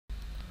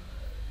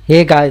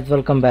Hey guys,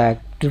 welcome back.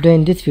 Today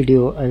in this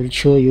video I will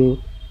show you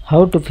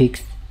how to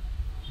fix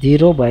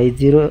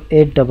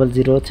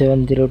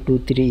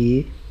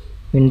 0x8007023E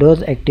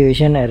Windows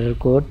activation error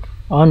code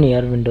on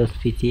your Windows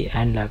PC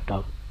and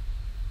laptop.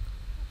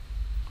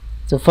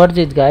 So for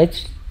this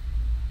guys,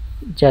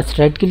 just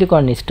right click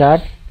on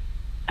start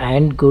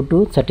and go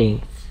to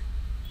settings.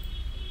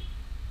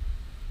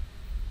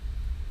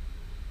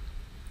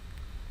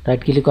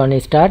 Right click on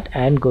start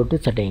and go to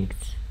settings.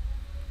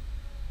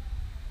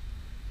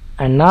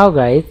 And now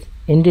guys,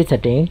 in the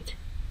settings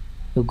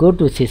you go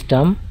to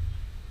system,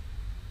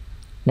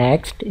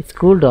 next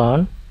scroll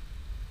down,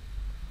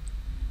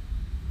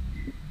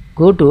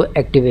 go to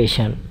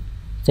activation,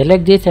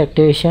 select this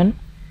activation,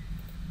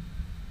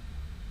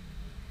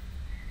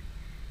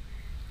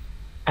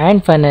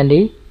 and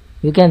finally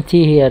you can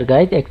see here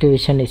guys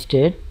activation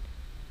state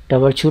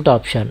troubleshoot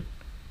option.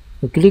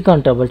 You click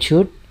on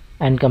troubleshoot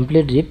and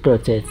complete the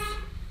process.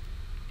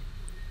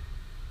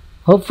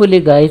 Hopefully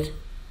guys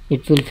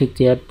it will fix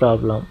your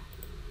problem.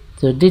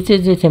 So this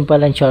is a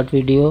simple and short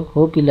video.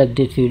 Hope you like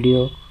this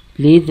video.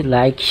 Please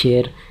like,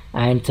 share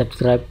and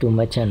subscribe to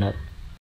my channel.